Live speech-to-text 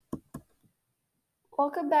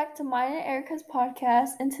Welcome back to mine and Erica's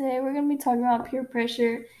podcast, and today we're going to be talking about peer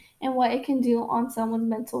pressure and what it can do on someone's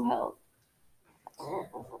mental health.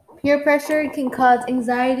 Peer pressure can cause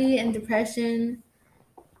anxiety and depression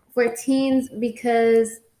for teens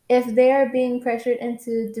because if they are being pressured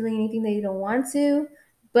into doing anything they don't want to,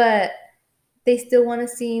 but they still want to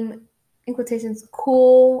seem, in quotations,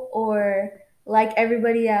 cool or like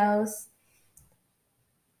everybody else,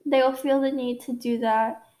 They will feel the need to do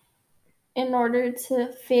that in order to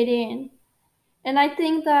fit in. And I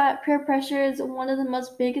think that peer pressure is one of the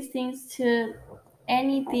most biggest things to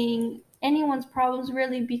anyone's problems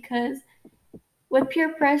really, because with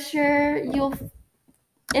peer pressure,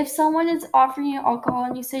 if someone is offering you alcohol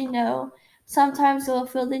and you say no, sometimes you'll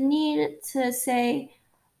feel the need to say,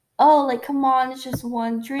 oh, like, come on, it's just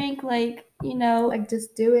one drink,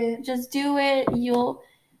 just do it. just do it, you'll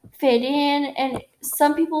fit in. And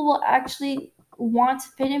some people will actually want to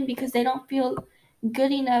fit in because they don't feel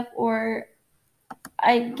good enough, or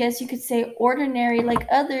I guess you could say ordinary like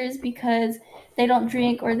others, because they don't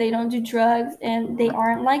drink or they don't do drugs and they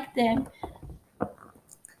aren't like them.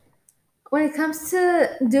 When it comes to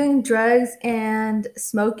doing drugs and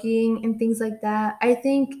smoking and things like that, I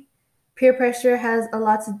think peer pressure has a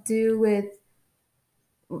lot to do with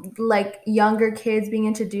like younger kids being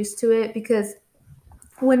introduced to it because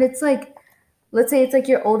when it's like, let's say it's like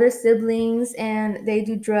your older siblings and they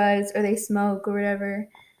do drugs or they smoke or whatever,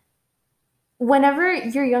 whenever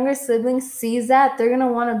your younger sibling sees that, they're gonna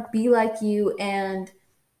want to be like you and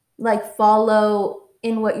like follow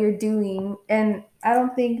in what you're doing, and I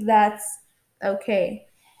don't think that's okay.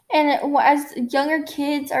 And as younger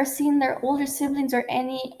kids are seeing their older siblings, or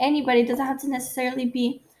anybody, it doesn't have to necessarily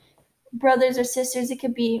be brothers or sisters, it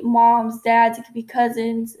could be moms, dads, it could be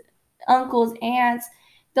cousins, uncles, aunts.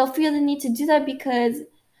 They'll feel the need to do that because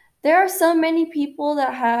there are so many people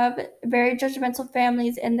that have very judgmental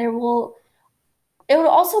families, and it will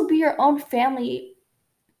also be your own family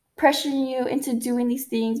pressuring you into doing these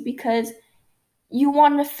things because you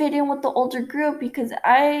want to fit in with the older group. Because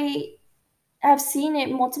I have seen it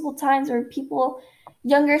multiple times where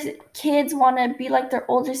younger kids want to be like their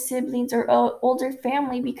older siblings or older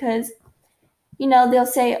family, because they'll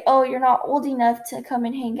say, oh, you're not old enough to come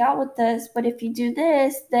and hang out with us, but if you do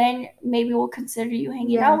this, then maybe we'll consider you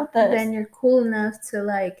hanging out with us. Then you're cool enough to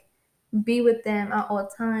like be with them at all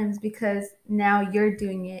times because now you're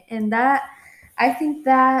doing it, and that, I think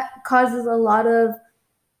that causes a lot of,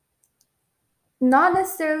 not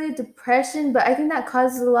necessarily depression, but I think that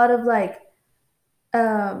causes a lot of like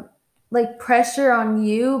pressure on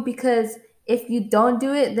you because if you don't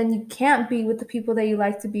do it, then you can't be with the people that you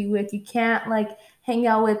like to be with. You can't like hang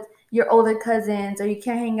out with your older cousins, or you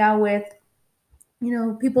can't hang out with,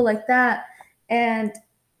 people like that. And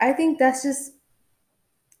I think that's just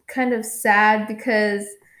kind of sad because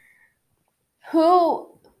Who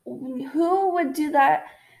would do that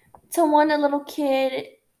to a little kid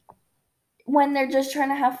when they're just trying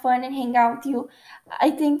to have fun and hang out with you? I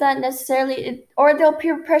think that necessarily, or they'll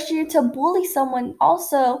peer pressure you to bully someone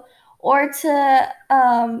also, or to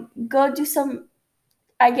go do some,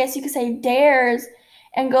 I guess you could say, dares,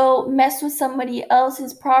 and go mess with somebody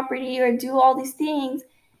else's property or do all these things,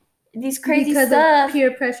 these crazy because stuff, of peer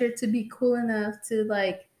pressure to be cool enough to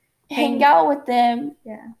like hang out with them,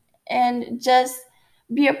 yeah, and just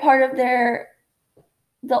be a part of the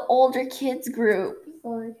older kids group.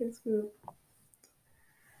 older kids group.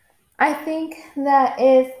 I think that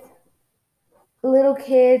if little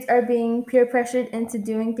kids are being peer pressured into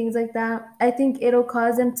doing things like that, I think it'll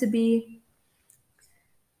cause them to be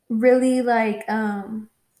really like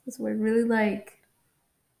what's the word? Really like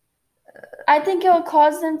I think it would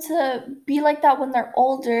cause them to be like that when they're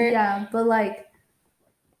older. yeah, but like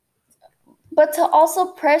But to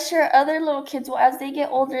also pressure other little kids, well, as they get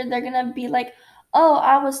older, they're gonna be like, oh,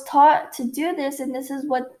 I was taught to do this, and this is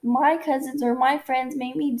what my cousins or my friends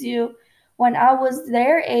made me do when I was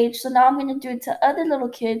their age. So now I'm gonna do it to other little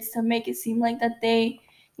kids to make it seem like that they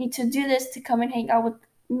need to do this to come and hang out with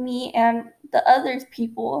me and the other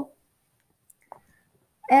people.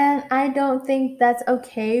 and I don't think that's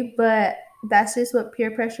okay, but that's just what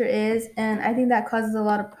peer pressure is, and I think that causes a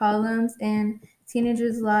lot of problems in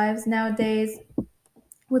teenagers' lives nowadays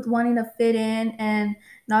with wanting to fit in and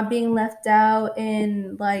not being left out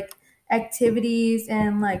in like activities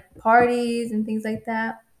and like parties and things like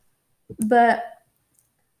that. But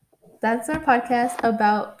that's our podcast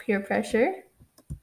about peer pressure.